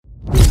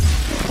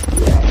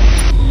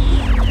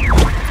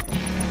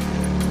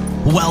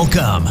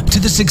Welcome to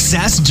the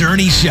Success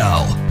Journey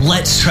Show.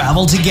 Let's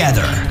travel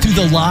together through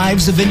the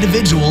lives of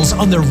individuals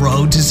on the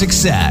road to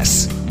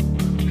success.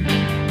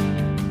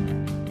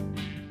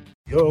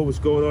 Yo, what's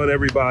going on,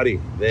 everybody?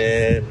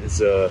 Man, it's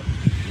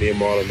me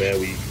and Marlon, man.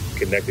 We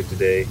connected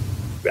today.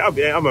 I'm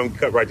gonna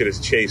cut right to this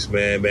chase,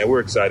 man. Man, we're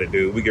excited,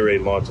 dude. We get ready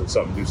to launch on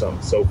something, do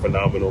something so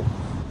phenomenal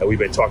that we've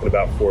been talking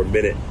about for a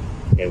minute,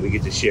 and we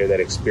get to share that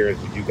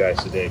experience with you guys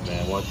today,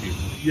 man. Why don't you?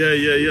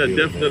 Yeah,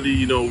 definitely.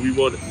 Man. You know, we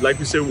want, like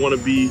we said, we want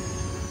to be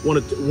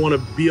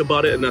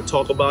about it and not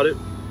talk about it.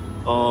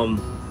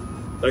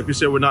 Like we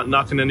said, we're not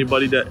knocking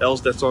anybody else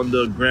that's on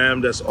the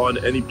gram, that's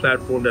on any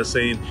platform that's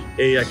saying,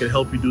 hey, I can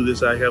help you do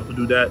this, I can help you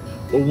do that.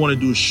 What we want to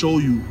do is show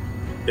you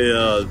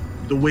the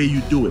way you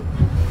do it.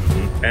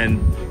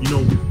 And, you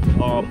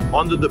know,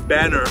 under the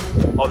banner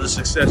of the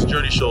Success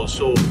Journey Show.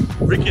 So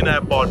Ricky and I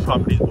bought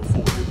properties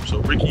before. So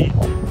Ricky,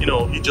 you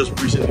know, he just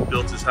recently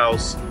built his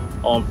house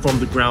from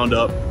the ground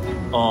up.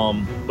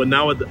 But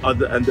now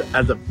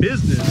as a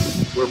business,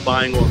 we're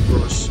buying our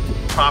first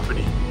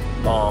property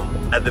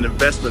as an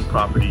investment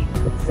property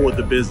for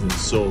the business.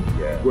 So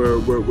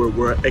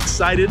we're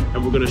excited,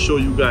 and we're going to show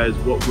you guys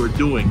what we're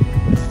doing.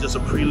 This is just a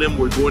prelim.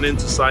 We're going in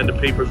to sign the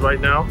papers right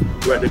now.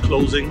 We're at the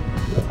closing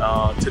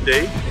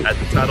today at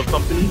the title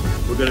company.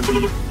 We're going to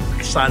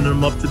be signing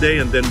them up today,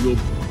 and then we'll,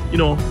 you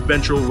know,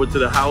 venture over to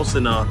the house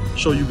and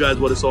show you guys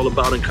what it's all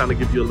about and kind of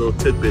give you a little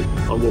tidbit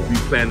on what we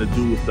plan to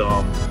do with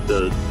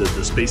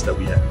the space that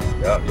we have.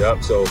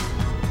 Yep. So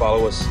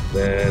follow us,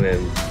 man,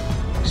 and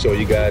show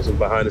you guys in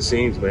behind the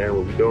scenes, man,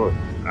 what we're doing.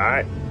 All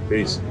right,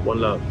 peace. One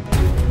love.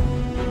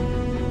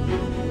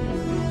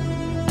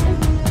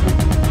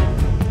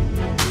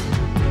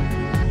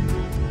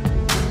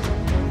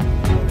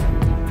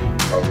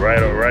 All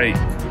right.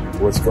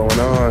 What's going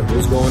on?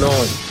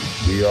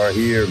 We are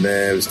here,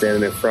 man. We're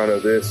standing in front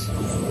of this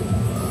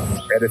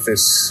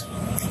edifice.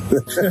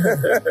 That's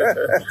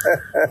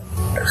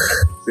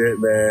it,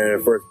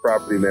 man. First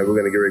property, man. We're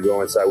going to get ready to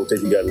go inside. We'll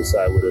take you guys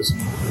inside with us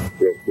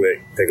real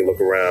quick. Take a look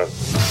around.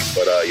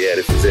 But, yeah,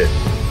 this is it.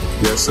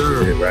 Yes, sir.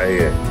 This is it right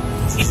here.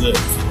 This is it.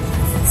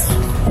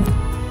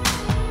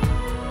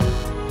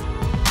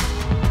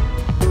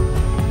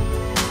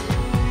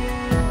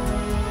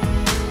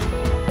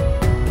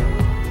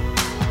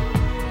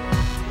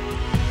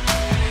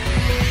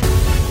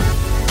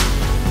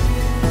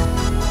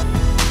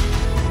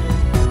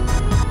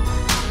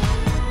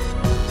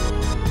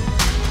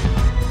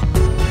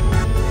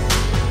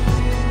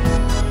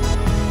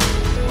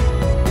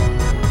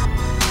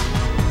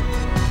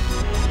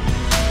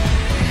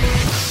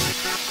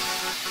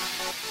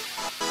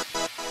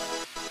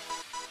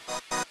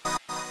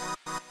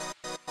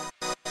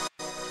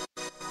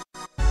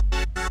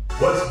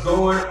 What's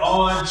going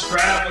on,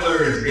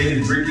 travelers? It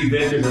is Ricky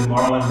Ventures and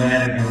Marlon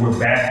Maddock, and we're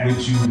back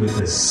with you with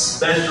a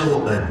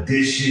special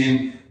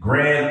edition,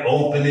 grand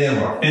opening of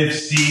our 5th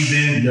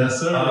season. Yes,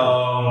 sir.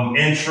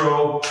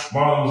 Intro.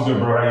 Marlon, what's good,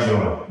 bro? How you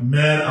doing?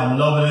 Man, I'm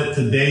loving it.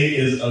 Today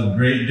is a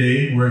great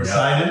day. We're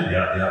excited.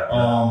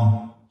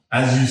 Yeah.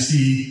 As you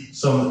see,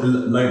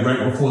 like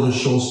right before the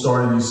show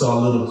started, you saw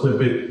a little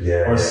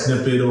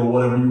snippet or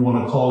whatever you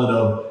want to call it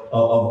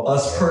of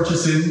us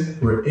purchasing.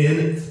 We're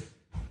in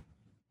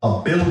a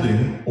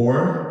building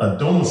or a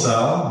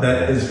domicile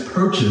that is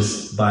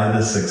purchased by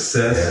the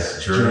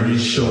Success Journey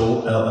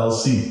Show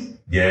LLC.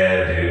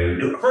 Yeah,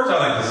 dude. First,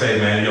 I'd like to say,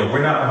 man,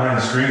 we're not behind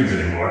the screens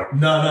anymore.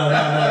 No. We're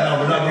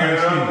not behind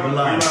the screens. We're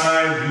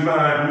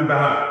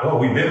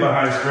live. We've been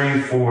behind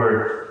screens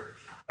for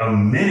a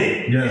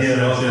minute.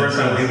 Yes, first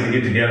time we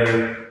get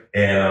together,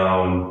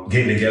 and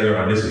getting together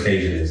on this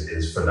occasion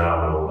is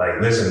phenomenal. Like,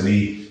 listen,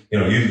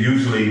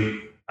 usually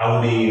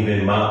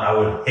I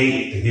would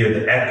hate to hear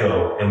the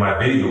echo in my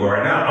video.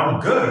 Right now, I'm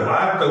good.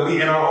 Why? Because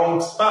we in our own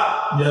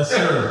spot. Yes,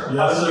 sir. I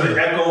listen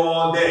to echo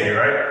all day,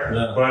 right?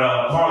 Yeah. But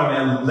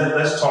Marlon, man,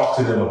 let's talk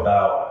to them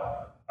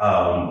about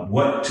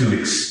what to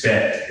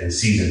expect in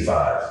season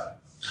 5.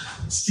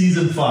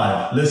 Season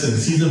 5. Listen,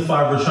 season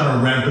 5, we're trying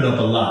to ramp it up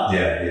a lot.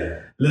 Yeah.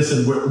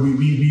 Listen,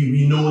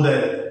 we know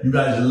that you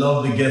guys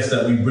love the guests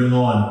that we bring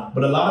on,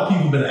 but a lot of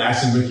people have been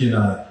asking Ricky and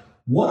I,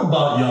 what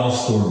about y'all's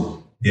story?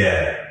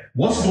 Yeah.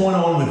 What's going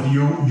on with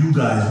you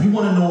guys? We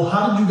want to know,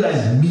 how did you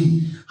guys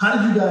meet? How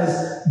did you guys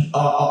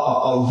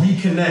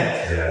reconnect?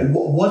 Yeah.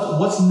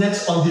 What's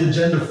next on the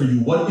agenda for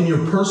you? What in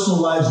your personal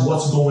lives,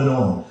 what's going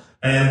on?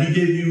 And we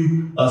gave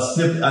you a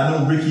snippet. I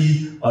know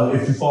Ricky,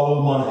 if you follow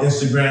him on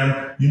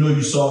Instagram,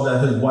 you saw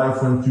that his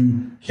wife went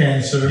through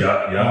cancer.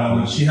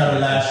 Yeah. She had her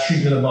last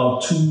treatment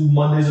about 2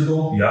 Mondays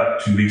ago.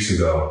 Yep, 2 weeks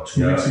ago.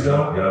 2 weeks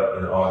ago?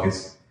 Yep, in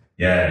August.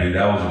 Yeah, dude,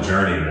 that was a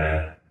journey,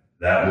 man.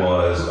 That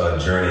was a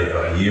journey.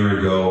 A year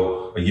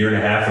and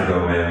a half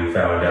ago, man, we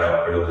found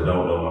out, for those that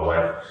don't know, my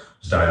wife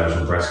was diagnosed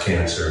with breast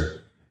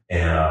cancer.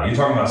 And you're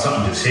talking about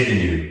something just hitting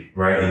you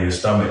right in your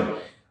stomach.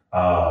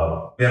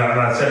 And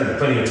I said it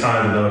plenty of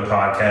times in other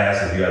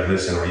podcasts, if you guys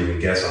listen or even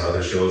guest on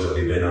other shows that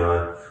we've been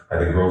on, like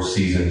the Growth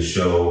Season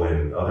show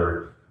and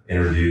other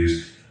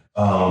interviews.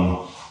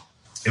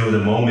 It was a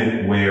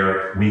moment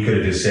where we could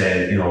have just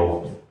said,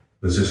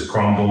 let's just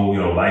crumble,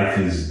 life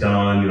is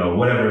done,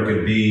 whatever it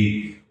could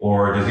be,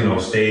 or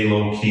just, stay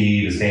low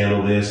key, just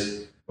handle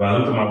this. But I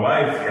looked at my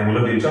wife and we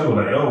looked at each other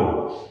like,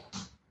 yo,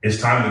 it's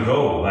time to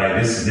go. Like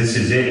this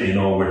is it.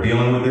 We're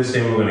dealing with this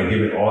thing. We're going to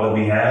give it all that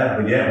we have,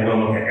 but we're going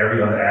to look at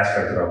every other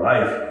aspect of our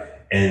life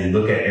and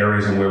look at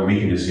areas in where we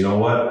can just,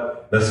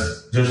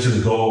 let's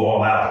just go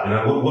all out.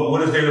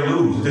 What is there to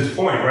lose at this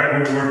point,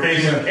 right? We're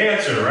facing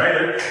cancer,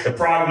 right? The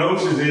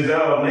prognosis is,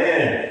 oh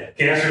man,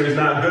 cancer is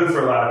not good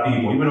for a lot of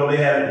people. Even though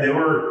they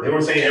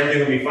were saying everything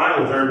would be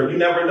fine with her, but you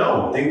never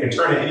know. Things can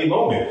turn at any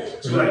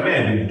moment. So we're like,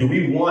 man, do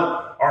we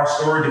want our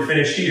story to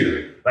finish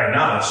here? Like,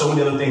 nah, there's so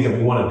many other things that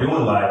we want to do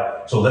in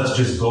life. So let's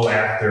just go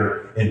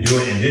after and do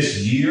it. And this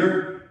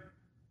year,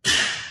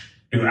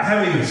 dude, I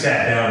haven't even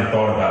sat down and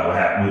thought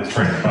about what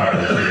transpired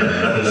this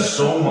year. There's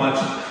so much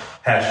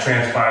has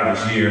transpired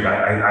this year.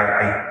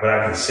 But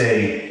I can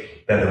say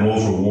that the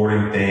most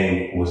rewarding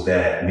thing was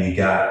that we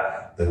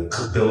got the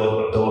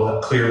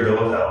clear bill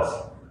of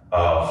health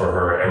for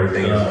her.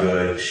 Everything is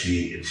good.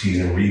 She's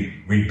in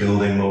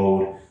rebuilding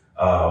mode.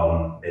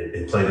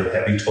 It played a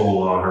heavy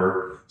toll on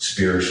her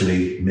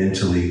spiritually,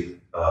 mentally,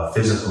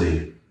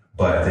 physically.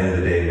 But at the end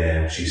of the day,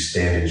 man, she's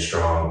standing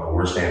strong.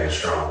 We're standing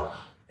strong.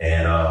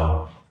 And,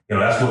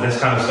 that's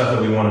kind of stuff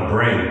that we want to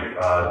bring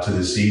to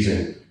this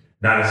season.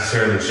 Not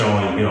necessarily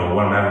showing,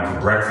 what I'm having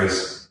for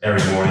breakfast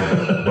every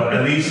morning, but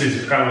at least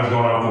it's kind of what's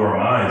going on through our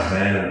minds,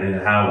 man,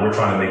 and how we're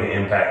trying to make an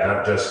impact,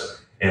 not just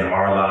in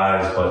our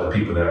lives, but the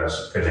people that are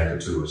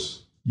connected to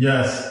us.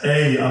 Yes.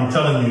 Hey, I'm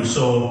telling you.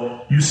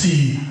 So you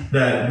see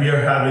that we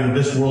are having,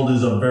 this world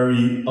is a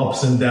very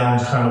ups and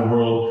downs kind of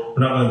world.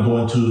 We're not going to go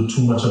into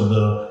too much of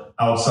the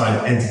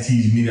outside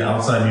entities, meaning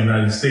outside the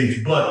United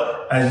States.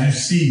 But as you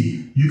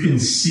see, you can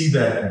see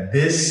that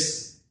this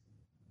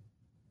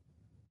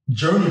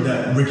journey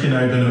that Ricky and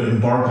I are going to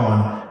embark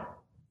on,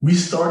 we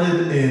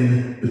started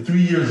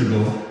 3 years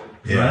ago,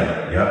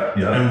 right? Yeah.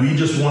 And we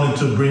just wanted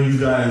to bring you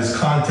guys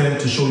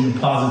content to show you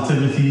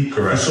positivity,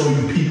 correct, to show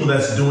you people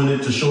that's doing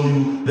it, to show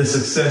you the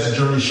success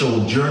journey,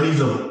 show journeys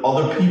of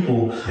other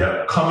people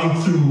coming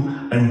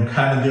through and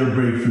having their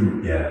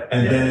breakthrough.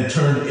 And then it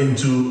turned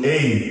into,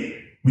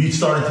 we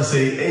started to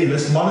say, hey,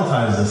 let's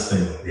monetize this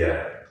thing.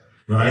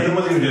 Right? And it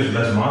wasn't even just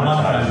let's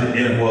monetize it.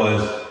 It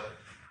was,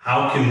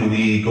 how can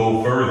we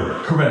go further?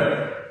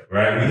 Correct.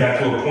 Right? We got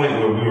to a point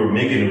where we were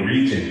making a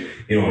reach and,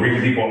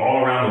 reaching people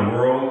all around the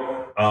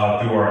world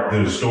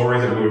through the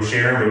stories that we were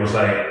sharing. But it was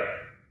like,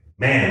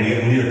 man,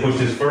 we need to push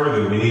this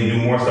further. We need to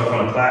do more stuff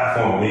on the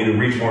platform. We need to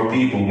reach more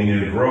people. We need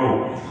to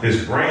grow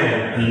this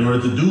brand. And in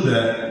order to do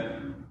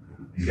that,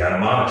 you got to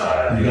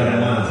monetize. You got to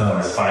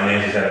monetize.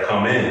 Finances had to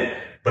come in.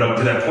 But up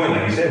to that point,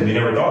 like you said, we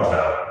never thought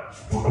about it.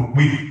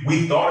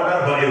 We thought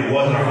about it, but it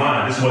wasn't our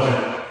mind.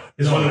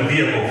 This wasn't a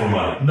vehicle for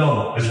money.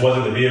 No. This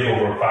wasn't a vehicle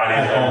for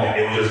finance.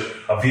 It was just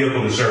a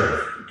vehicle to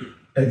serve.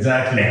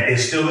 Exactly. And it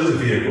still is a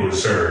vehicle to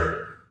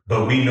serve.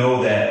 But we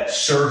know that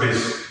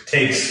service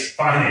takes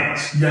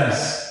finance.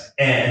 Yes.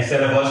 And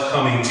instead of us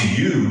coming to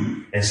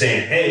you and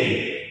saying,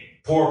 hey,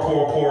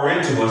 pour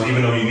into us,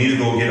 even though you need to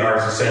go get our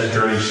Success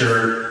Journey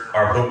shirt,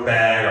 our book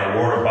bag,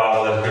 our water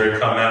bottle that's going to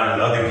come out,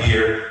 and other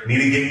gear, need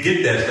to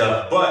get that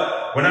stuff.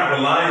 But we're not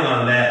relying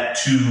on that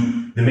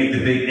to make the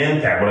big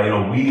impact.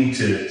 But, we need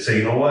to say,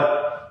 you know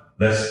what?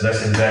 Let's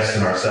invest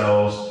in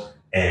ourselves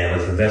and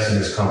let's invest in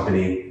this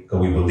company because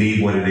we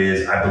believe what it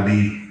is. I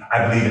believe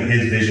in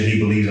his vision. He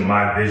believes in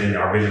my vision.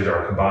 Our visions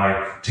are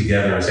combined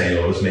together and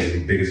saying, let's make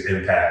the biggest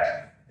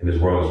impact in this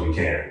world as we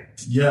can.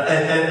 Yeah.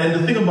 And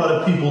the thing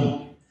about it,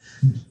 people,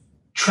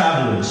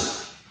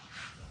 travelers,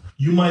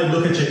 you might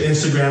look at your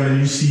Instagram and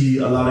you see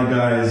a lot of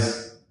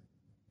guys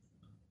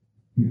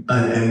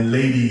and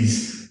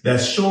ladies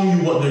that's showing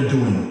you what they're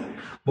doing.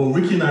 But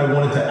Ricky and I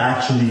wanted to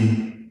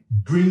actually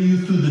bring you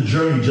through the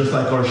journey, just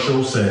like our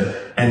show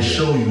said, and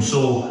show you.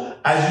 So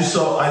as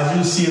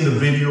you see in the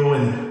video,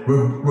 and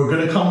we're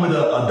going to come with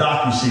a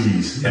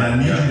docu-series, and I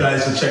need you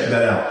guys to check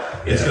that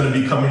out. It's going to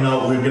be coming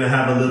out. We're going to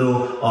have a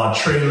little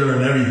trailer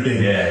and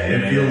everything.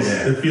 It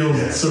feels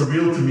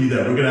surreal to me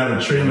that we're going to have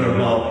a trailer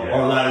about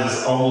our lives.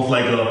 It's almost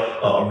like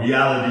a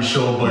reality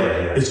show, but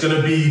it's going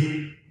to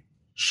be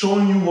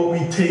showing you what we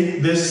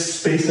take this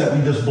space that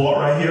we just bought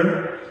right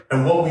here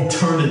and what we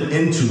turn it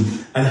into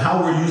and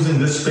how we're using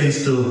this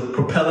space to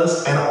propel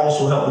us and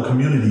also help the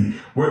community.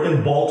 We're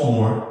in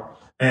Baltimore,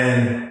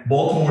 and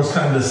Baltimore is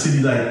kind of the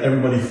city like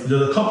everybody,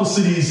 there's a couple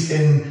cities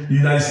in the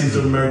United States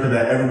of America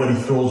that everybody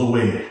throws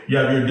away. You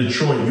have your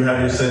Detroit, you have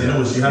your St.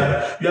 Louis, you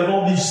have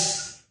all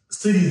these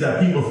cities that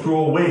people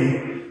throw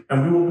away.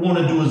 And what we want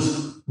to do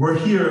is we're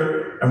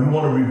here and we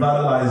want to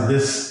revitalize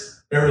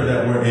this area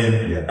that we're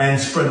in and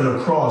spread it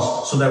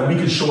across so that we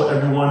can show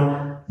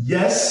everyone,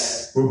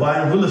 yes, we're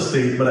buying real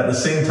estate, but at the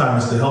same time,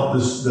 it's to help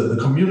the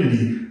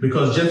community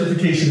because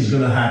gentrification is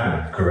going to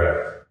happen.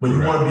 Correct. But you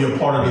want to be a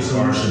part of the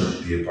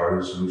solution. Be a part of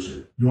the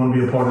solution. You want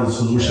to be a part of the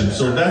solution. Yeah.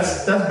 So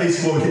that's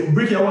basically what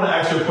Ricky, I want to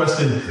ask you a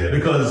question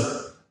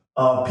because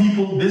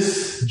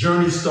this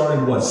journey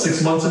started,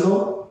 6 months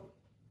ago?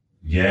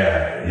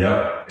 Yeah.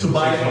 Yep. To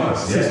buy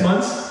 6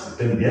 months?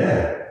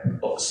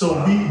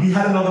 So we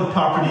had another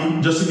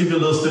property, just to give you a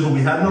little snippet,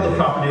 we had another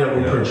property that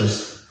we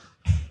purchased.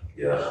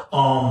 Yeah.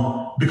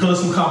 Because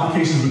of some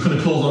complications, we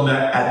couldn't close on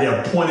that at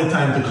the appointed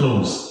time to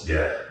close.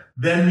 Yeah.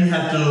 Then we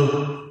had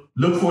to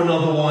look for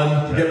another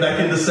one, get back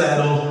in the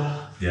saddle,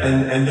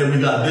 and then we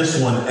got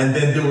this one. And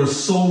then there were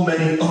so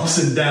many ups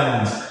and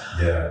downs.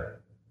 Yeah.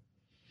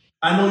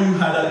 I know you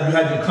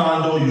had your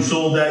condo, you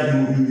sold that,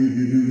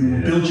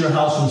 you built your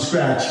house from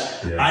scratch.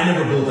 Yeah. I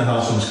never built a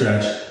house from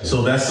scratch.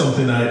 So that's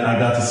something I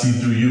got to see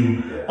through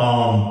you.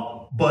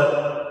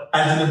 But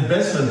as an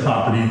investment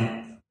property,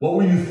 what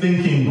were you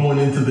thinking going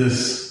into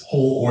this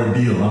whole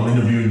ordeal? I'm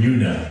interviewing you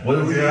now. What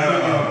were you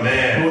thinking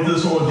man. going into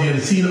this whole ordeal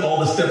and seeing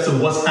all the steps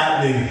of what's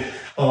happening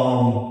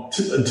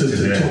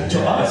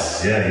to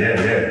us?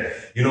 Yeah.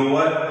 You know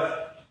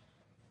what?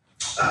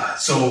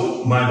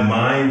 So my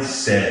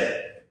mindset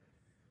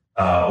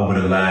over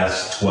the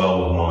last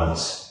 12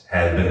 months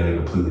has been in a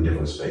completely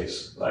different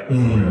space. Like, for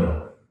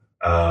real.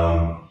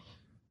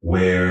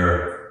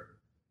 Where,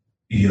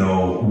 you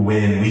know,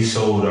 when we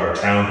sold our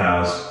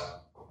townhouse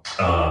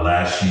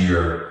last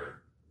year,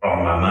 my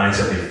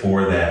mindset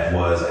before that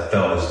was I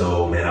felt as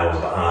though, man, I was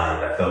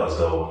behind. I felt as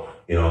though,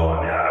 you know,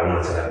 I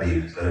wanted to be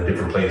in a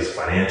different place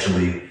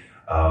financially. We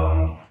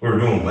were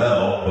doing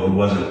well, but we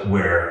wasn't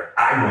where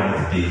I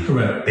wanted to be.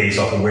 Correct. Based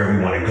off of where we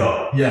want to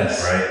go.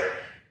 Yes. Right.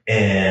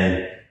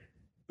 And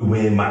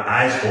when my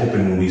eyes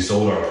opened when we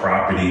sold our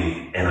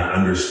property and I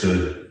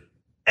understood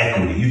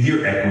equity, you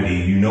hear equity,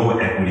 you know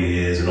what equity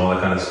is and all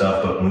that kind of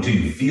stuff, but until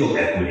you feel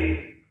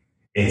equity,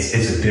 it's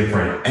a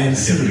different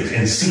it's a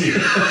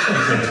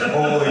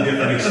totally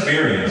different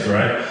experience,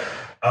 right?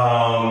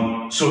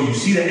 So you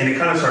see that, and it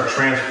kind of started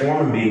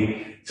transforming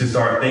me to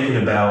start thinking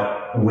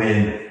about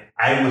when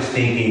I was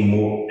thinking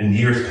more in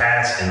years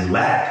past and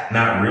lack,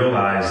 not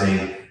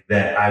realizing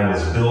that I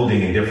was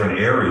building in different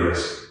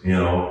areas, you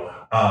know.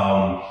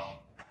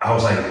 I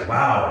was like,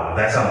 wow,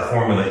 that's how the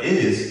formula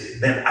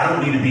is. Then I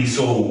don't need to be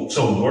so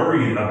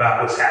worried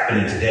about what's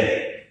happening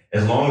today.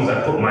 As long as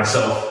I put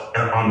myself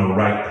on the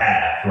right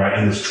path, right?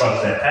 And just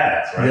trust that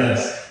path, right?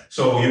 Yes.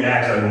 So you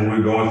asked, like, when we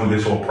were going through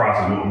this whole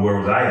process, where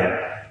was I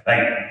at?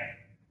 Like,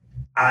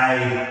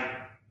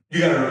 you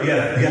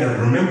gotta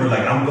remember,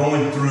 like, I'm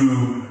going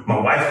through, my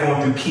wife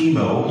going through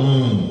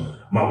chemo,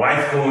 my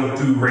wife going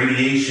through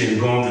radiation,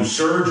 going through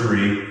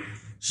surgery.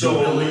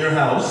 So building your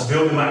house,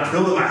 building my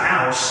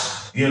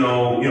house, you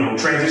know,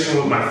 transitioning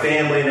with my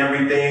family and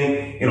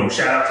everything, you know,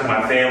 shout out to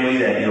my family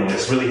that, you know,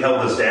 it's really held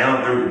us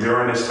down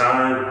during this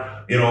time,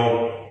 you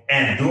know,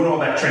 and doing all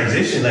that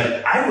transition.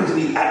 Like I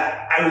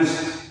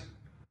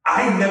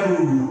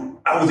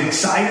was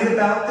excited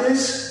about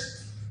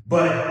this,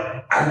 but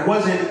I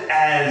wasn't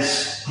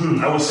as,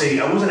 I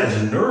wasn't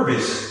as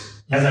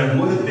nervous as I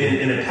would have been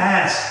in the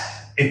past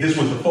if this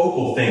was the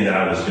focal thing that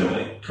I was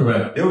doing.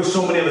 Correct. There were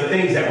so many other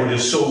things that were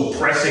just so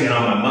pressing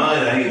on my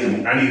mind. I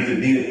needed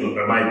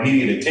my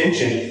immediate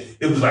attention.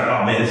 It was like,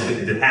 oh man,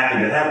 it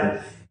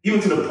happened. Even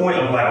to the point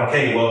of like,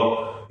 okay,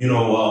 well,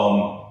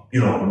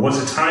 what's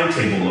the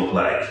timetable look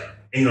like?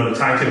 And, the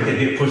timetable can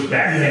get pushed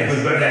back. Yes.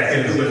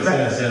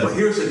 But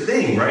here's the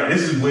thing, right?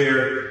 This is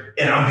where,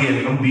 and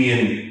I'm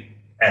being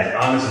as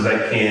honest as I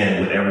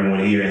can with everyone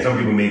here. And some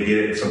people may get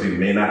it, some people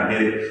may not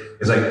get it.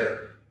 It's like,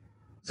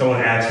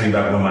 someone asked me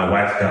about when my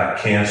wife got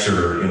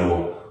cancer,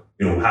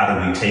 how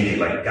do we take it?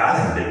 Like, God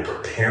has been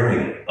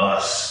preparing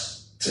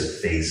us to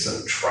face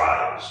some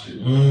trials,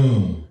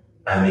 dude.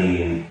 I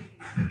mean,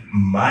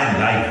 my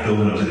life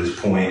building up to this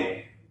point,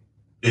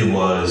 it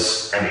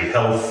was,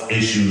 health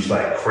issues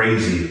like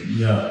crazy.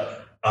 Yeah.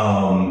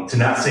 To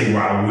not say we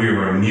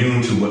were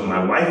immune to what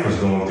my wife was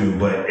going through,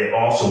 but it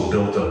also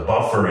built a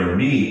buffer in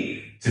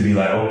me to be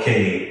like,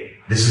 okay,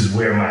 this is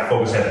where my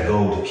focus had to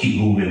go to keep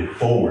moving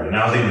forward. And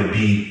I was able to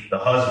be the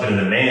husband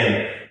and the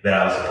man that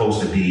I was supposed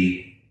to be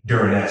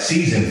during that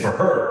season for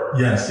her.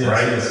 Yes.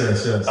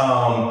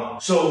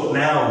 So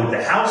now with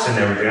the house and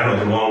everything, I know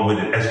it's a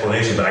long-winded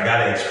explanation, but I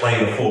got to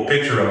explain the full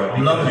picture of it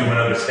because you would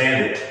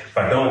understand it if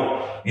I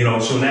don't.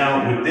 So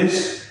now with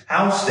this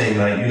house thing,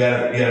 like you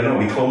gotta know,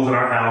 we closed on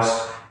our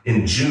house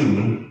in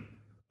June.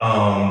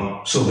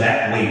 So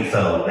that weight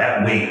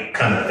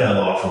kind of fell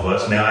off of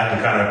us. Now I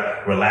can kind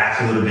of relax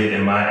a little bit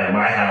in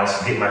my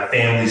house, get my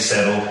family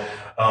settled.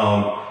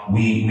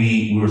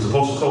 We were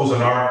supposed to close on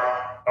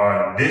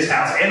this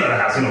house and other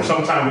house,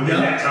 sometime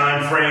within that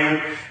time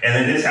frame. And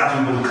then this house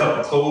we will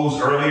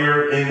close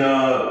earlier in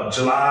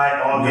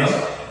July, August.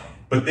 Yep.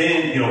 But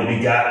then,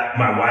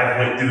 my wife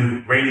went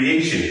through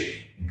radiation,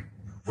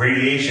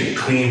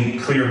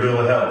 clear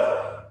bill of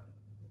health.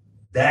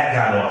 That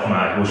got off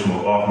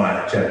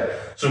my chest.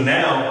 So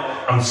now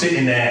I'm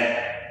sitting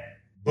at,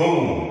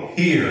 boom,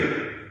 here.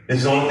 This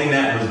is the only thing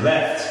that was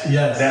left.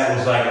 Yes. That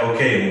was like,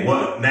 okay,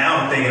 what? Now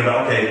I'm thinking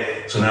about,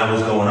 okay, so now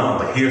what's going on?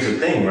 But here's the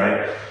thing,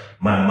 right?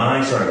 My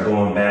mind started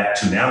going back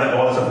to, now that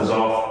all this stuff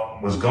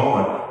was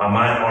gone, my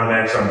mind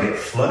automatically started to get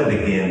flooded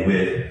again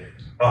with,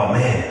 oh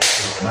man,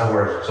 my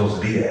word's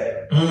supposed to be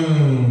that.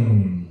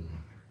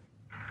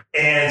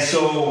 And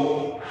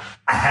so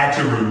I had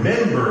to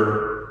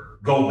remember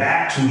go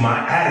back to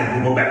I had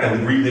to go back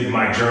and relive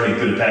my journey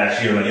through the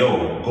past year. Like,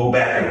 yo, go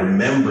back and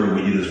remember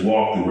what you just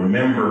walked through.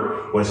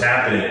 Remember what's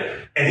happening.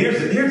 And here's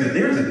the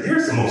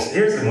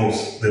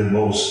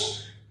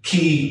most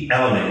key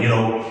element. You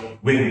know,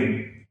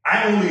 when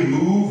I only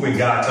move when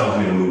God tells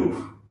me to move.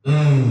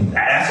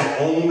 That's the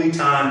only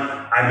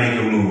time I make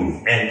a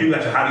move. And people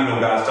ask, how do you know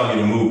God's telling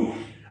you to move?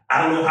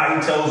 I don't know how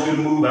he tells you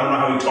to move. I don't know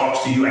how he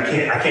talks to you. I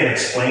can't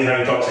explain how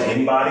he talks to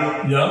anybody.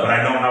 But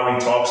I know how he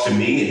talks to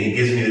me, and he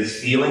gives me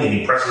this feeling, and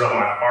he presses on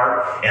my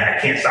heart, and I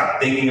can't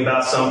stop thinking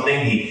about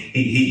something.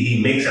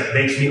 He makes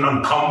me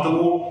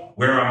uncomfortable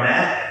where I'm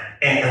at,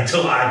 and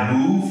until I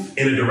move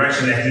in a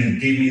direction that he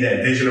gave me that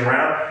vision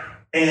around.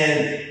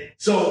 And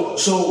so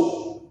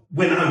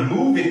when I'm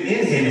moving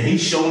in him, and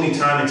he's shown me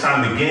time and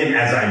time again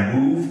as I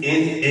move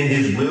in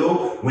his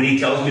will, when he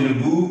tells me to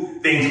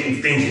move,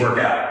 things work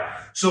out.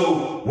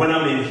 So when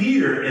I'm in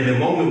here, in the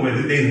moment where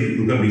things are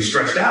going to be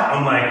stretched out,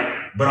 I'm like,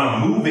 but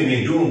I'm moving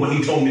and doing what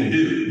he told me to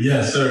do.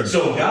 Yes, sir.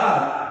 So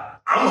God,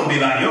 I'm going to be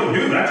like, yo,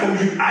 dude,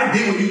 I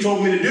did what you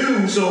told me to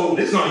do. So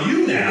it's on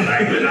you now.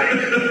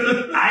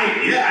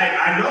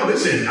 I know.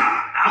 Listen,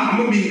 I'm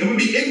going to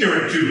be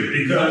ignorant to it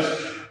because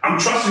I'm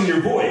trusting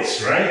your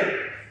voice, right?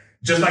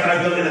 Just like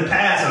I've done in the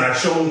past, and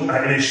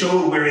it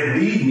showed where it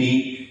lead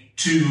me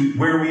to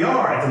where we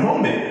are at the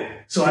moment.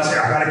 So I said,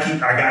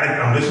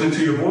 I'm listening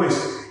to your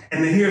voice.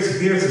 And then here's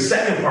the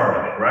second part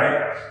of it,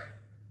 right?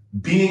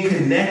 Being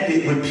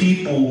connected with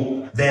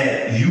people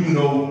that you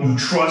know, you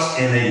trust,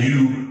 and that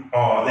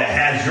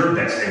has your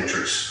best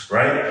interests,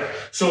 right?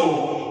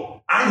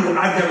 So I've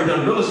never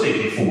done real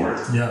estate before,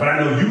 but I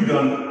know you've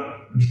done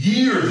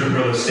years of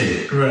real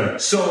estate.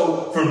 Correct.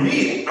 So for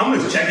me, I'm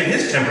just checking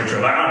his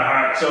temperature. Like, all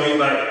right. So he's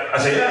like, I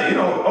say, yeah, you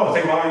know,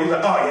 take long. He's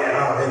like, oh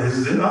yeah, this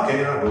is it.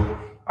 Okay, all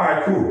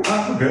right, cool.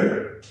 I'm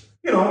good.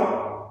 You know.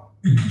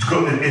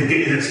 Go and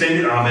get it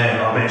extended. Oh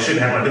man, it shouldn't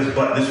happen like this,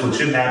 but this one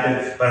should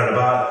happen. Blah, blah,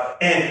 blah.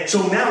 And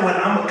so now when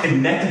I'm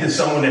connected to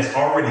someone that's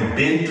already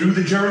been through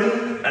the journey,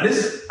 and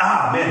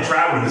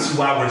traveling. This is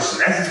why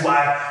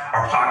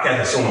our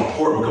podcast is so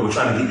important, because we're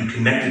trying to get you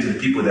connected to the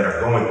people that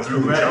are going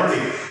through the journey,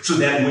 so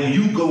that when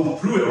you go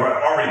through it, or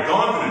have already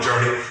gone through the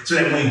journey, so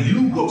that when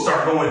you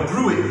start going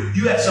through it,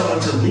 you have someone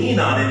to lean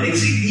on. It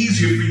makes it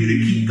easier for you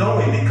to keep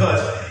going.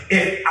 Because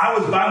if I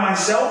was by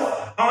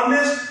myself on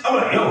this, I'm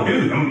like, yo,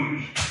 dude,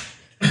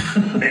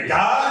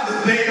 God,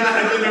 this thing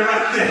not doing the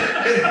right thing.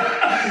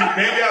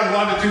 Maybe I was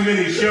watching too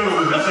many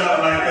shows or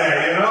something like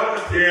that, you know?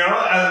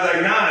 I was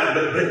like, nah,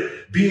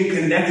 but being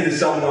connected to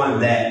someone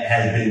that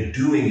has been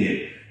doing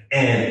it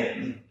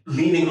and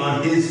leaning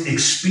on his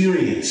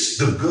experience,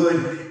 the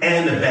good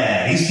and the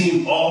bad. He's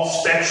seen all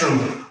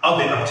spectrum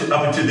of it up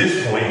until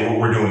this point, what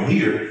we're doing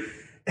here.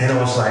 And I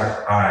was like,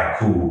 all right,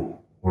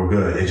 cool. We're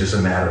good. It's just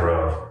a matter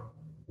of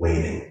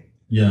waiting.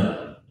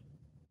 Yeah.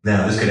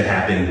 Now, this could have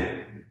happened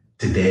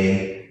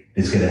today.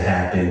 It's going to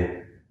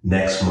happen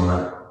next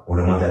month or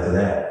the month after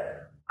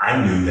that. I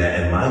knew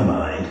that in my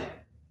mind,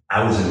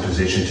 I was in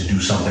position to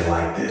do something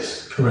like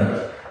this.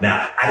 Correct.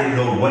 Now, I didn't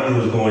know what it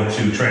was going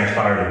to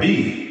transpire to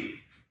be,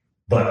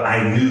 but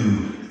I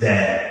knew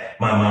that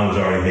my mind was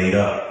already made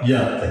up.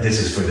 Yeah. That this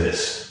is for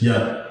this.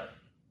 Yeah.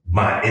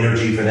 My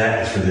energy for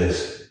that is for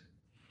this.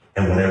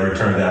 And whatever it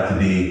turns out to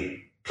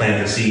be,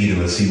 plant the seed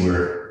and let's see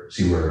where it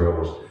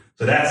grows.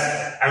 So that's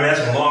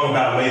a long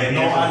about way to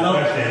answer the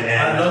question.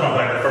 And it's probably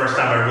like the first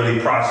time I really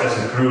processed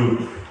it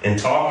through in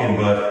talking.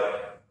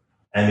 But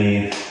I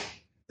mean,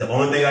 the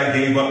only thing I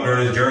gave up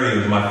during this journey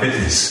was my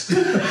fitness.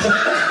 We're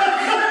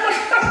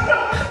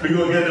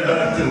gonna get it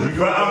back to.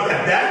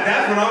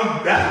 That's what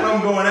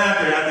I'm going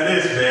after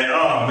this, man.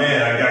 Oh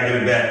man, I gotta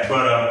get it back.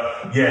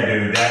 But yeah,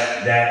 dude,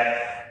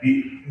 that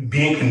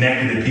being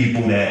connected to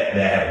people that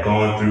have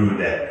gone through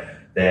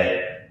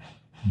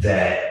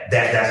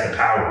that's the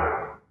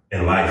power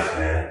in life,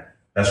 man.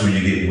 That's where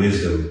you get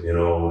wisdom, you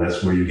know,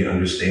 that's where you get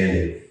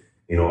understanding.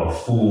 You know, a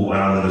fool,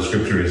 I don't know the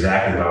scripture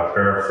exactly, but I'll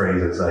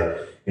paraphrase. It's like,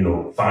 you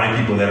know, find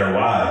people that are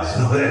wise,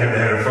 you know,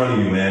 that are in front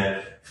of you,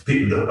 man.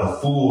 A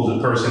fool is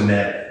a person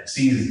that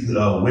sees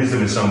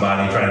wisdom in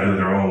somebody and trying to do it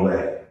their own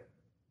way.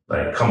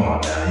 Like, come on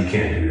now, you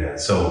can't do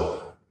that.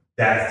 So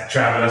that's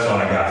all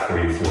I got for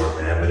you for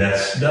it, man. But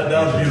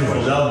that was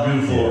beautiful. That was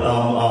beautiful.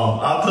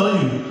 I'll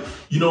tell you,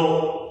 you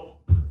know,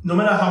 no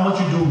matter how much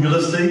you do real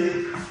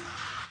estate,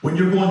 when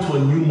you're going to a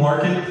new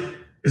market,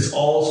 it's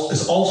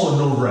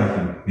also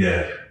nerve-wracking.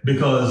 Yeah.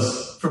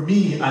 Because for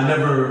me, I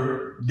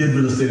never did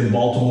real estate in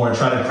Baltimore. I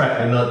tried to crack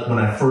the nut when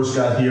I first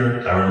got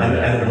here. I remember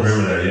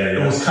that.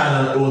 Yeah.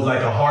 It was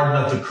like a hard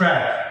nut to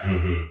crack.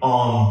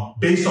 Mm-hmm.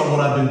 Based on what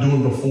I've been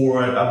doing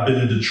before, I've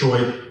been in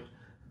Detroit,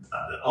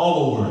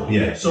 all over.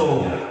 Yeah.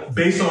 So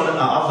based on it,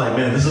 I was like,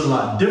 man, this is a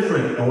lot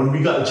different. And when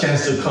we got a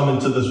chance to come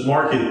into this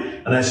market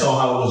and I saw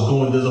how it was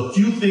going, there's a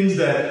few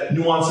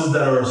nuances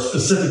that are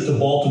specific to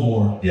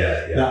Baltimore.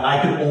 Yeah. That I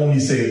can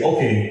only say,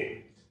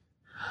 okay,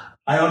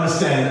 I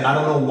understand. I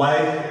don't know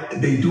why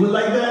they do it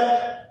like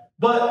that,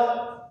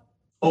 but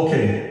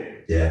okay.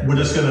 Yeah. We're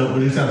just gonna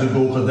have to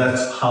go because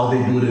that's how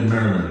they do it in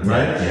Maryland,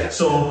 right? Yeah.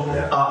 So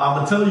I'm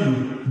gonna tell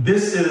you,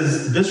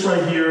 this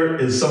right here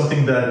is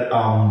something that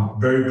I'm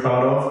very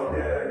proud of.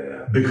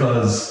 Yeah.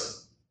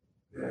 Because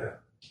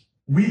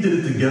we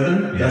did it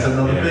together. That's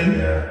another thing.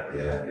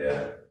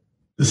 Yeah.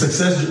 The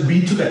success,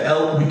 we took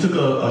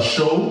a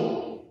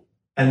show,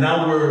 and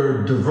now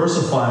we're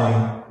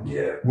diversifying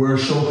where a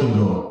show can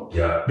go.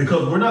 Yeah.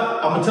 Because I'm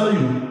gonna tell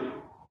you,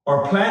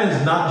 our plan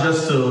is not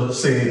just to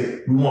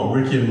say we want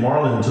Ricky and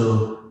Marlon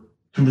to,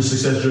 through the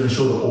Success Journey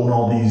Show, to own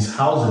all these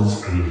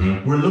houses.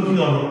 Mm-hmm. We're building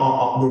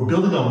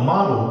a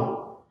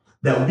model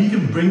that we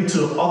can bring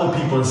to other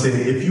people and say,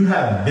 if you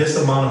have this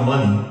amount of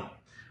money,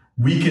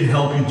 we can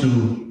help you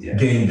to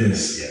gain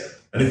this. Yeah.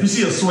 And if you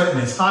see us sweating,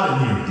 it's hot in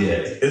here.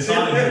 Yeah. It's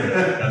hot in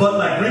here. But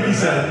like Ricky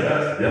said,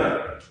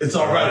 it's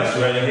all right. It's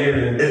sweating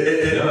here.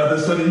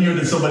 It's sweating here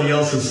than somebody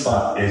else's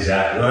spot.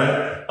 Exactly.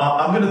 Right?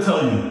 I'm going to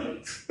tell you,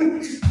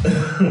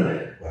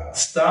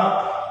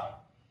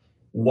 stop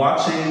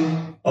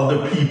watching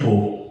other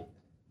people.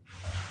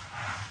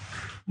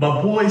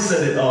 My boy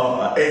said it,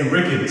 hey,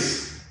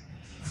 Ricketts,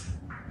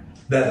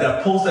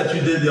 that post that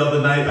you did the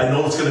other night, I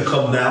know it's going to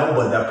come now,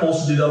 but that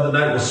post you did the other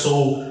night was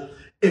so,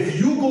 if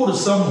you go to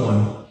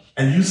someone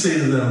and you say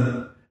to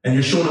them, and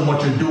you're showing them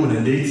what you're doing,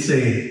 and they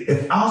say,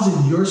 if I was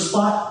in your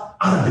spot,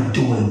 I'd have been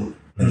doing,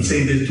 and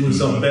say they're doing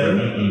something better,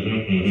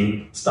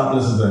 stop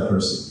listening to that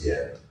person.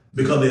 Yeah.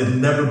 Because they've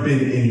never been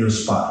in your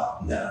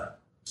spot. No.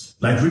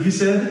 Like Ricky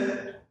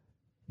said,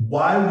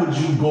 why would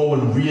you go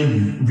and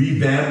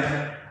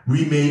revamp,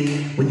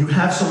 remake, when you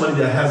have somebody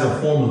that has a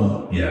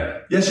formula? Yeah.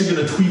 Yes, you're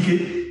going to tweak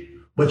it,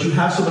 but you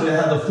have somebody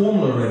that has a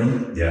formula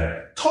already.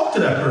 Yeah. Talk to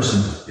that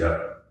person.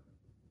 Yeah.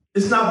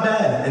 It's not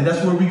bad. And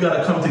that's where we got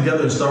to come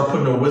together and start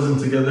putting our wisdom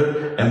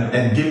together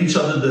and give each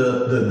other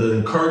the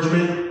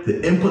encouragement, the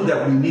input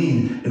that we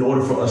need in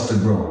order for us to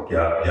grow.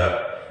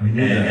 Yeah.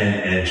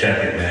 And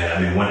check it, man.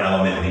 I mean, one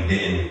element we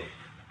didn't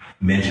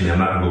mention, I'm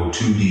not going to go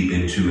too deep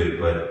into it,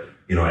 but,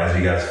 as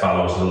you guys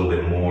follow us a little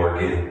bit more,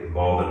 get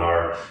involved in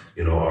our,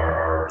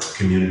 our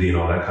community and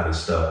all that kind of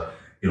stuff,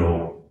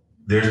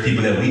 there's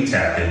people that we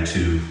tapped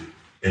into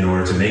in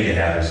order to make it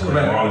happen. So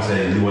like Marlon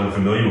said, we wasn't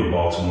familiar with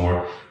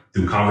Baltimore.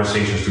 Through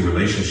conversations, through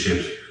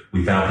relationships,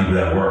 we found people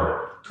that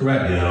were.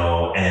 Correct.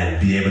 And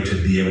be able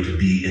to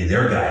be in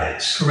their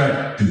guidance.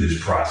 Correct. Through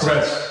this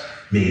process.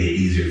 Made it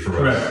easier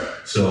for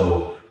us.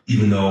 So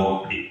even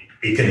though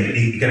it could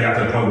have got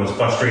to the point where it was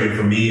frustrating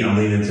for me, I'm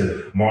leaning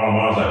to Marlon.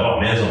 Marlon's like, oh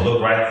man, it's gonna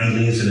look right. He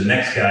leans to the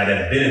next guy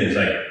that's been in it. It's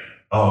like,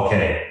 oh,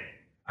 okay,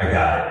 I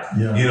got it.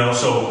 Yeah.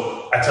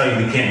 So I tell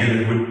you, we can't do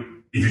it.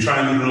 If you're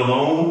trying to do it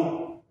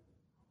alone,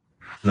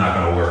 it's not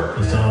gonna work.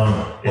 It's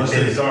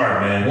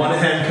hard, man. One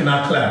hand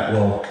cannot clap.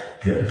 Well,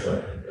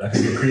 I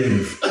can get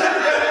creative.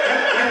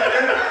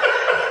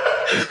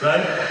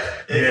 Right?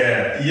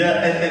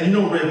 Yeah.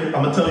 And Rick, I'm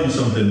gonna tell you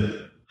something.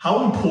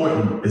 How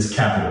important is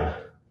capital?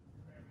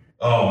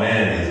 Oh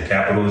man,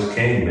 capital is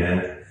king,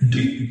 man.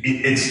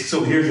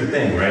 So here's the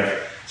thing, right?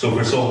 So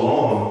for so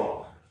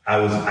long,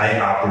 I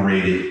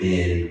operated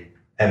in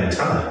having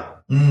time.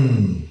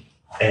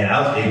 And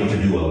I was able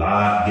to do a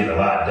lot, get a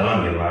lot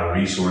done, get a lot of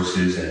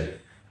resources, and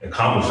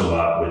accomplish a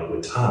lot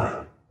with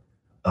time,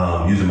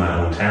 using my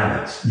own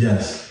talents.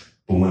 Yes.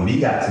 But when we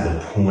got to the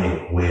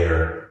point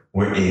where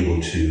we're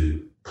able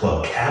to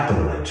plug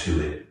capital into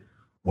it,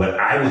 what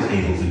I was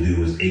able to do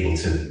was able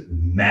to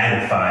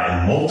magnify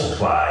and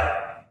multiply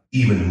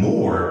even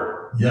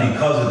more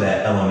because of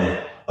that element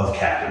of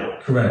capital.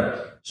 Correct.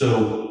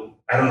 So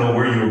I don't know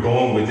where you were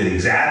going with it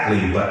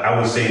exactly, but I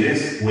would say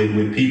this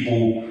with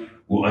people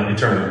in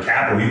terms of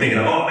capital, you're thinking,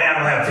 oh man, I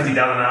don't have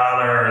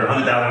 $50,000,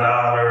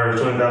 $100,000,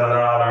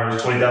 $20,000,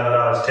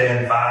 $20,000,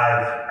 10, 5.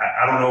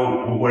 I don't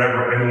know,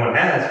 whatever anyone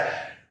has,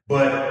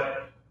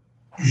 but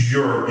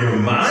your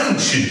mind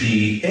should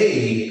be,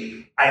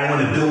 hey, I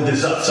want to build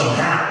this up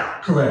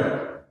somehow.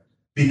 Correct.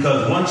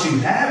 Because once you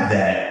have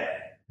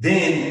that,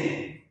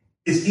 then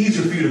it's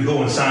easier for you to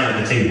go and sign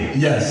at the table.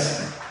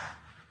 Yes.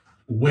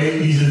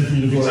 Way easier for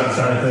you to go and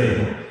sign at the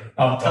table.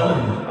 I'm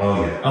telling you.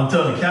 Oh, yeah. I'm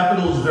telling you,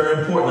 capital is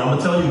very important. I'm going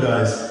to tell you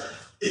guys,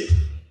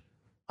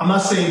 I'm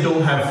not saying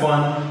don't have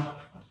fun.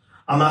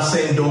 I'm not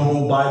saying don't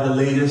go buy the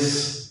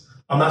latest.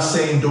 I'm not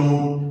saying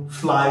don't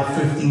fly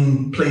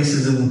 15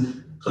 places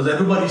because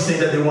everybody's saying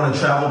that they want to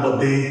travel, but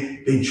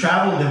they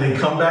travel, then they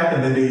come back,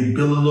 and then they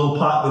build a little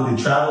pot, then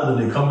they travel,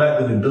 then they come back,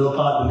 then they build a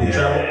pot, then they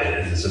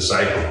travel. It's a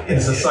cycle.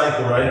 It's a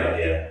cycle, right?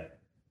 Yeah.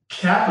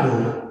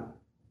 Capital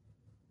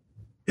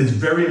is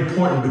very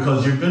important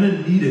because you're going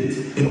to need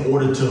it in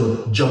order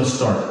to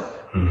jumpstart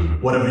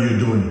whatever you're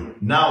doing.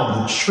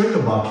 Now, the trick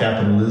about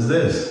capital is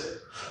this.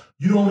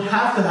 You don't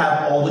have to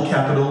have all the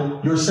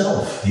capital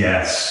yourself.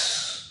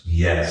 Yes.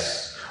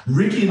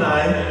 Ricky and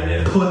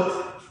I put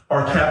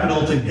our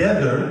capital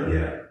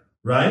together,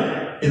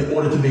 right, in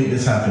order to make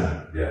this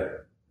happen.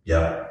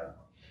 Yeah.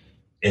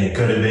 And it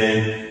could have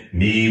been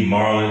me,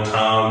 Marlon,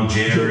 Tom,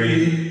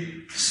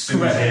 Jerry,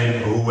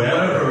 Susan,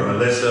 whoever,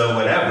 Melissa,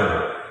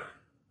 whatever.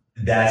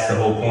 That's the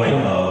whole point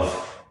of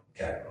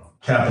capital.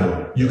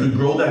 capital. You could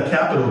grow that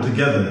capital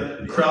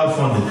together,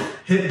 crowdfunded.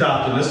 Hit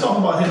Doctor. Let's talk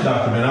about Hit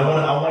Doctor, man. I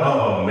want.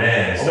 Oh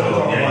man! So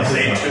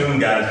stay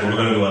tuned, guys. We're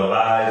going to do a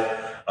live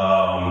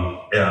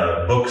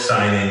book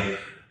signing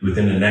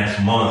within the next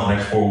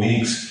 4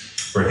 weeks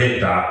for Hit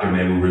Doctor.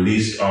 Man, we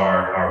released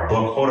our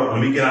book. Hold up,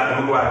 let me get out. I'm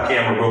gonna go out of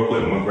camera real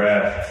quick. I'm gonna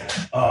grab.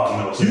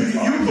 Oh no!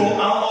 You go.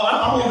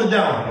 I'll hold it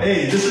down.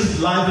 Hey, this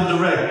is live and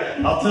direct.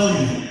 I'll tell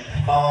you.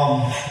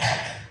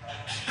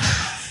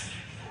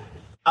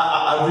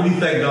 I really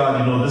thank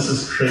God. This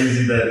is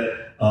crazy that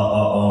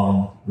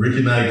Ricky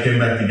and I came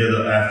back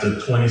together after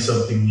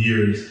 20-something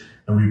years,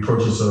 and we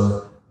purchased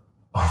our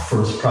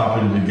first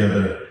property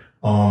together.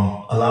 A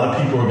lot of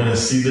people are going to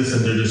see this,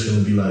 and they're just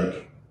going to be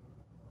like,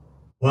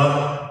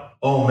 "Well,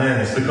 oh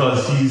man, it's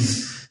because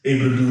he's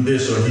able to do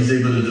this or he's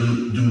able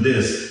to do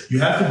this." You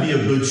have to be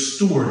a good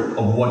steward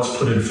of what's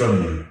put in front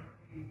of you.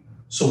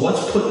 So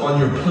what's put on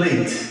your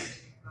plate,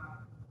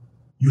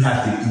 you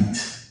have to eat.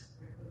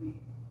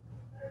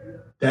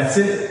 That's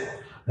it.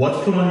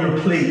 What's put on your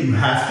plate, you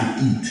have to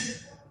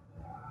eat.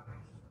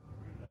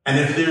 And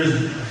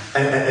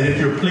if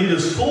your plate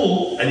is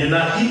full and you're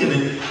not eating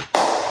it,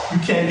 you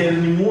can't get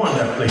any more on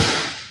that plate.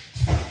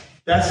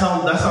 That's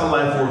how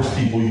life works,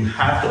 people. You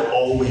have to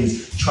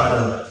always try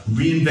to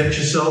reinvent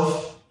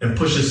yourself and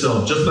push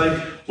yourself. Just like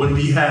when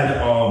we had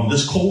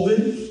this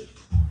COVID,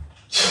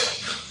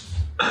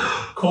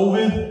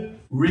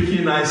 Ricky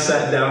and I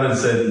sat down and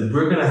said,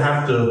 we're going to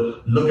have to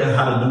look at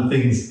how to do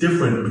things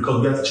different because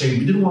we have to change.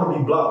 We didn't want to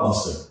be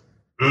Blockbuster.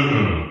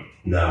 Mm-mm.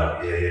 No,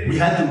 yeah. We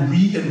had to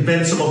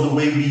reinvent some of the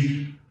way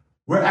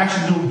we're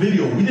actually doing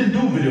video. We didn't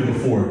do video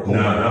before.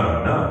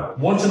 No.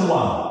 Once in a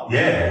while.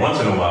 Yeah, once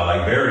in a while,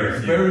 like very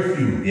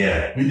few.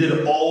 Yeah. We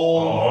did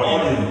all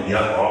audio.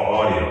 Yeah, all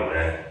audio,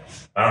 man.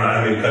 I don't know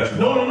how to cut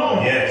you off.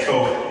 No. Yeah, so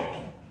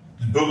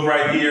the book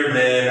right here,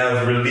 man, that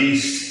was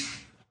released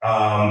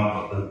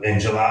in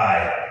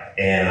July.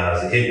 And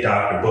it's a Hit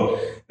Doctor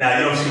book. Now,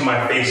 you don't see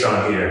my face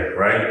on here,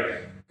 right?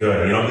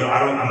 Good.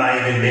 I'm not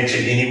even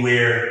mentioned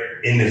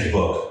anywhere in this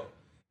book.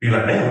 You're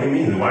like, man, what do you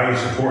mean? Why are you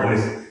supporting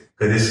this?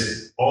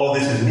 Because all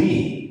this is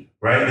me,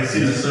 right? This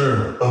is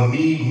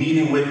me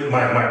meeting with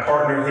my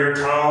partner here,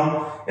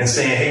 Tom, and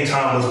saying, hey,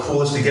 Tom, let's pull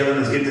this together.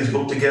 Let's get this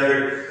book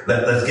together.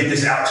 Let's get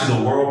this out to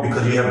the world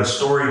because you have a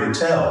story to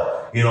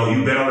tell.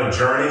 You've been on a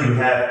journey. You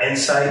have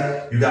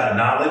insight. You got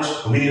knowledge.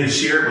 We need to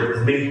share it with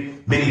as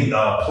many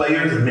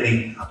players, as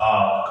many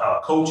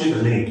coaches,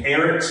 as many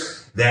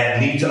parents that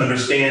need to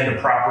understand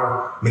the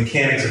proper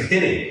mechanics of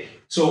hitting.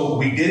 So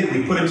we did it.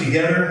 We put it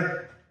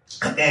together,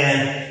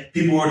 and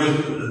people were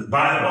just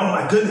buying. Oh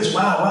my goodness!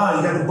 Wow!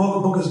 You got the book.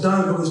 The book is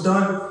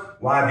done.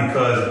 Why?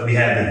 Because we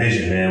had the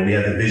vision, man. We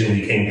had the vision.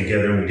 We came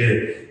together and we did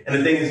it. And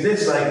the thing is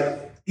this: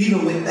 like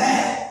even with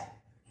that.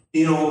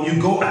 You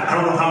go, I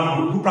don't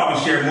know we'll probably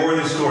share more of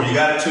this story. You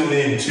got to tune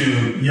in to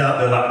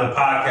the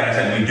podcast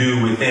that we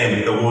do with him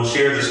because we'll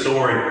share the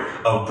story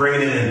of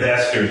bringing in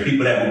investors,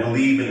 people that will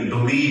believe in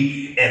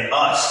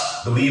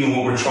us, believe in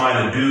what we're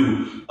trying to do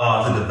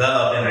to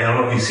develop. And I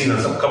don't know if you've seen on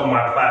a couple of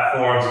my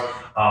platforms,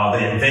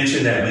 the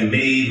invention that we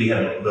made. We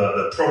have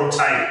the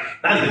prototype,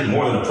 not even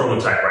more than a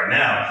prototype right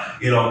now,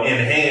 in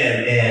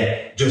hand,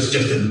 and just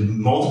the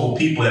multiple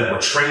people that we're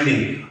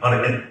training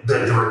on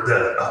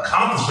the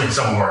accomplishments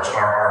some of our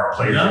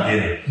players are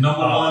getting.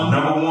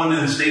 Number one in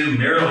the state of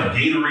Maryland,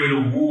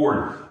 Gatorade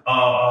Award,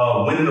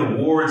 winning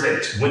awards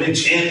winning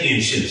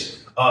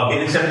championships,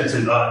 getting accepted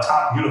to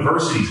top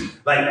universities.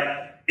 Like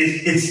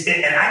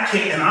and I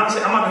can't, and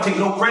honestly, I'm not gonna take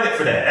no credit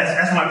for that.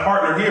 That's my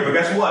partner here, but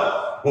guess what?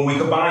 When we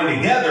combine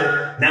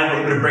together, now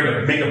we're going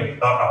to make a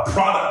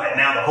product that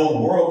now the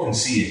whole world can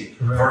see it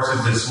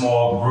versus this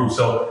small group.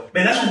 So,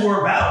 man, that's what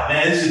we're about,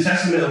 man. It's a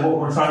testament of what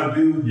we're trying to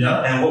do and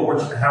how we're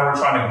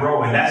trying to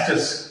grow. And that's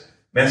just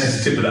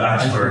the tip of the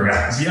iceberg,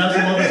 guys. We have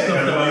some other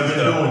stuff that we've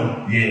been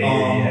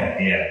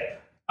doing. Yeah.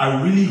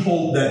 I really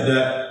hope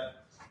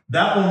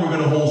that one we're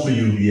going to hold for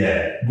you.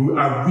 Yeah.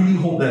 I really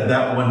hope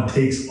that one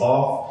takes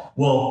off.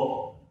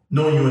 Well,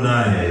 knowing you and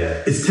I,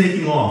 it's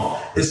taking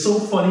off. It's so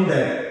funny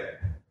that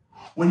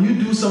when you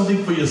do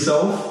something for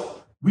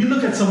yourself, we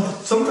look at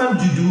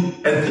sometimes you do,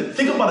 and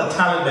think about a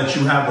talent that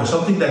you have or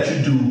something that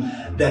you do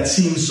that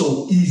seems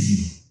so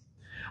easy.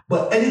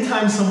 But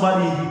anytime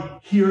somebody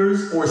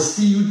hears or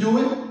see you do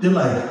it, they're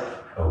like,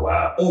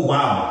 oh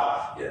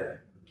wow. Yeah.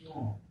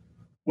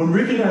 When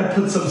Rick and I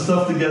put some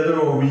stuff together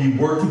or we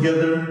work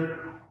together,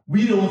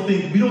 we don't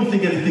think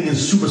anything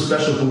is super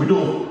special, but we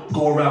don't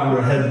go around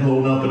with our heads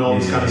blown up and all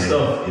this kind of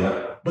stuff.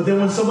 Yeah. But then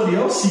when somebody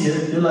else see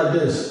it, they're like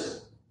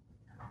this.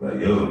 Like,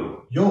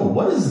 yo,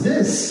 what is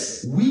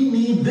this? We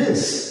need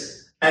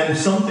this. And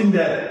something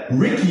that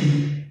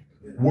Ricky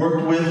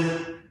worked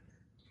with,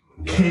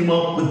 came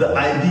up with the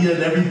idea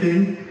and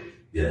everything.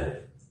 Yeah.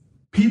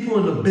 People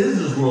in the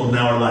business world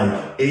now are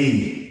like,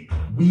 hey,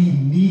 we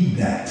need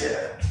that.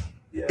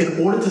 Yeah.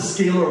 In order to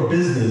scale our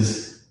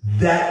business,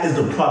 that is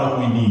the product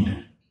we need.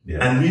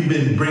 Yeah. And we've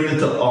been bringing it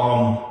to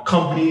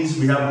companies.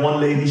 We have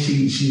one lady.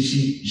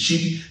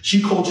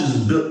 She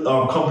coaches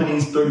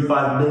companies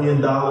 $35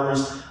 million.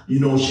 You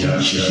know,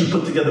 she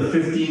put together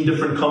 15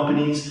 different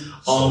companies.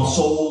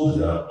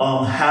 Sold.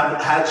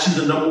 Yeah. She's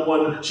the number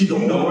one. She's the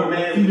only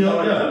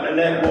female. Yeah. And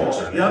then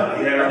Walter.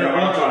 Yeah.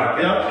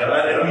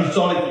 Yeah. And we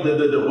saw it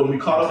when we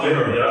caught up with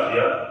her.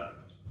 Yeah.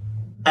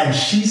 And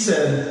she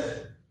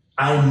said,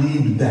 "I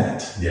need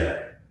that." Yeah.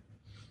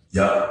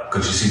 Yep,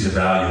 because she sees the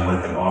value in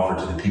what it can offer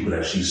to the people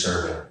that she's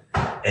serving.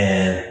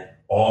 And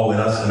all in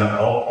us in the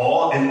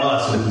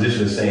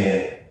position of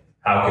saying,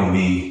 how can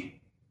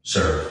we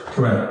serve?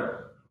 Correct.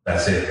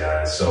 That's it,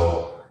 guys.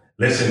 So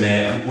listen,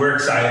 man, we're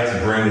excited to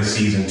bring this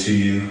season to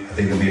you. I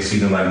think it'll be a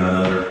season like none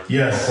other.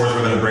 Yes. Of course,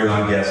 we're going to bring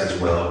on guests as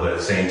well, but at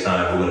the same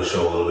time, we're going to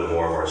show a little bit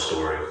more of our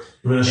story.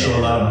 We're going to show a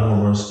lot more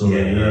of our story.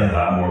 Yeah, a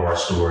lot more of our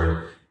story.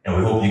 And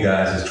we hope you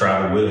guys has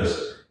traveled with us.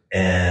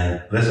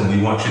 And listen,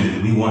 we want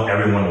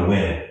everyone to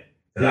win.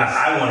 Yes.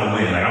 I want to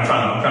win. Like I'm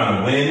trying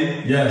to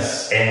win.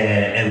 Yes.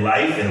 And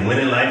life and win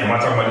in life. I'm not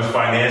talking about just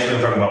financially.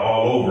 I'm talking about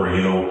all over.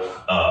 You know,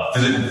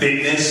 physical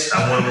fitness.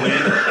 I want to win.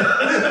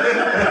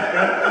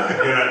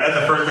 That's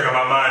the first thing on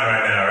my mind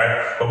right now,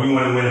 right? But we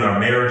want to win in our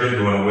marriages.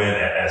 We want to win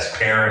as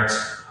parents.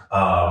 We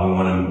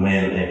want to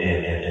win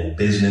in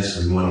business.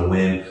 We want to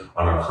win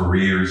on our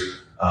careers.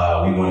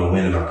 We want to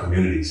win in our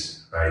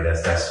communities. Right?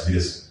 That's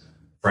because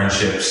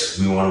friendships.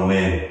 We want to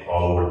win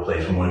all over the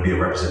place. We want to be a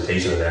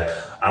representation of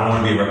that. I don't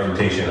want to be a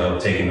representation of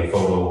taking a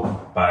photo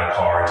by a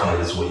car and telling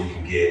you this is what you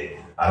can get.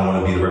 I don't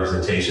want to be the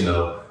representation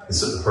of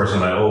the person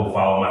like, oh,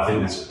 follow my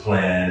fitness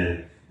plan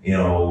and, you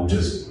know,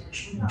 just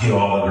get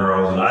all the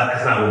girls.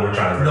 That's not what we're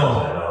trying to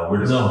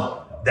represent.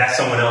 That's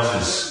someone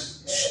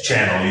else's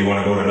channel. You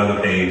want to go to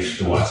another page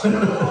to watch them.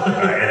 Right?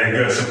 And they're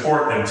going to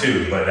support them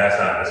too, but that's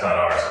not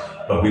ours.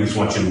 But we just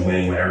want you to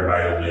win. We want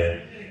everybody to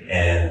win.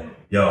 And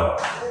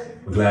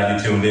we're glad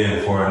you tuned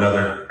in for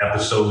another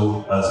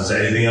episode. Is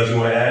there anything else you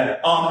want to add?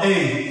 All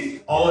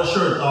our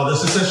shirt, the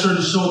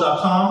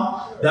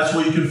successjourneyshow.com. That's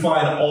where you can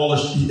find all the.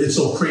 It's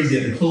so crazy.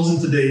 At the closing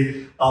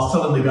today, I was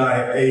telling the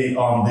guy,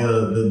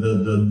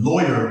 the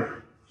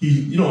lawyer,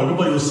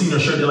 everybody was seeing our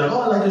shirt. They're like, oh,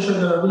 I like the shirt.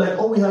 We're like,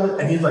 oh, we have it.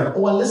 And he's like,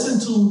 oh, I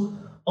listened to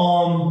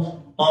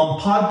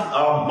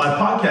my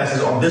podcast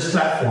is on this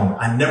platform.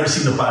 I never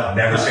seen the platform.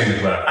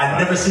 I've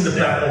never seen the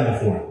platform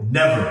before.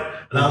 Never.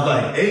 And I was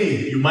like,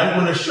 hey, you might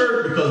want a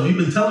shirt because we've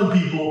been telling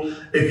people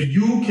if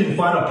you can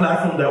find a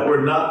platform that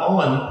we're not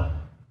on,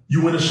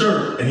 you win a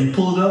shirt. And he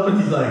pulled it up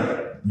and he's like,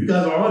 you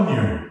guys are on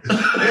here.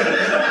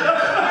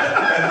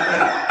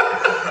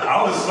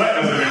 I was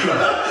sweating.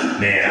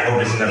 Man, I hope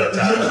it's another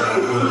time.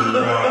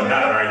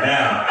 Not right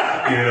now,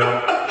 you know.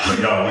 But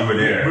no, we were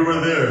there. We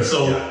were there.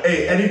 So,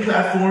 hey, any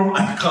platform,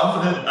 I have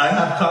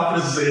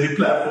confidence to say any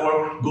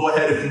platform. Go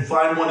ahead. If you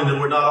find one and then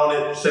we're not on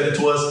it, send it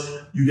to us.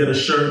 You get a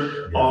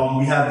shirt.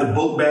 We have the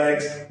book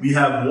bags. We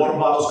have water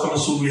bottles coming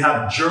soon. We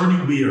have Journey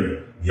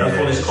Wear. That's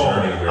what it's called.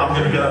 I'm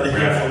going to get out of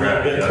here for a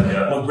little bit. I'm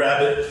going to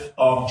grab it.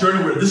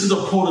 Journey Wear. This is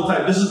a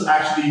prototype. This is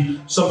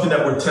actually something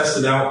that we're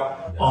testing out.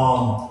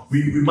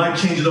 We might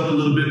change it up a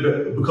little bit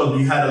because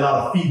we had a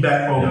lot of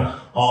feedback from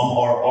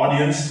our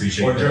audience.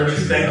 Appreciate our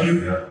journeys. Thank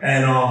you. Yeah.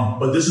 And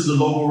but this is the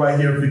logo right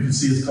here. If you can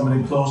see, it's coming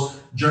in close.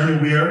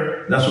 Journey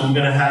Wear. That's what we're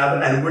gonna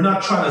have. And we're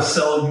not trying to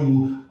sell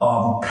you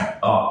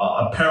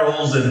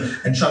apparels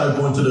and try to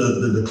go into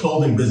the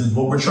clothing business.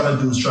 What we're trying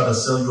to do is try to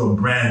sell you a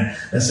brand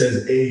that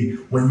says, hey,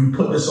 when you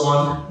put this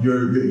on,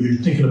 you're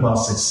thinking about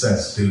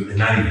success, dude. And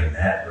not even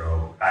that,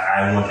 bro.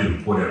 I want you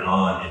to put it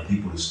on and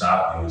people to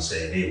stop you and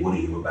say, hey, what are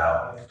you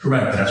about?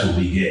 Correct. That's what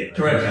we get.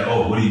 Correct. Like,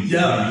 oh, what are you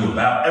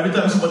about? Every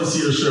time somebody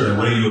sees a shirt.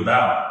 What are you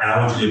about? And I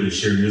want you to be able to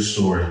share your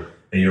story.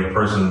 That you're a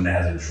person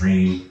that has a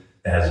dream,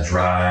 that has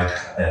drive,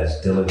 that is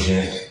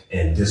diligent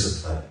and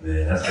disciplined,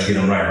 man. I get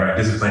them right?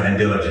 Disciplined and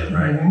diligent,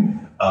 right? Mm-hmm.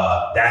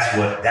 That's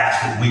what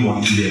we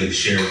want you to be able to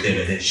share with them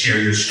and then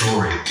share your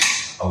story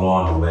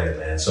along the way,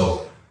 man.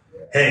 So,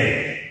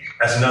 hey,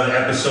 that's another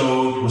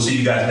episode. We'll see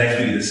you guys next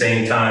week at the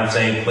same time,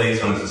 same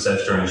place on the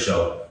Success Journey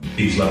Show.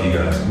 Peace, love you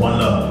guys. One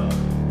love.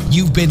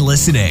 You've been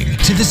listening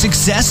to the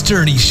Success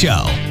Journey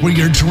Show, where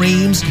your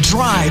dreams,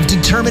 drive,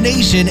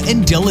 determination,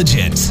 and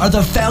diligence are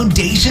the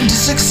foundation to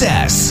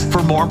success.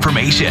 For more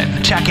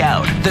information, check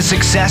out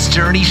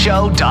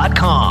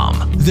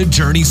thesuccessjourneyshow.com. The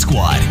Journey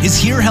Squad is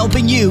here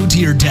helping you to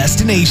your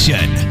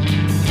destination.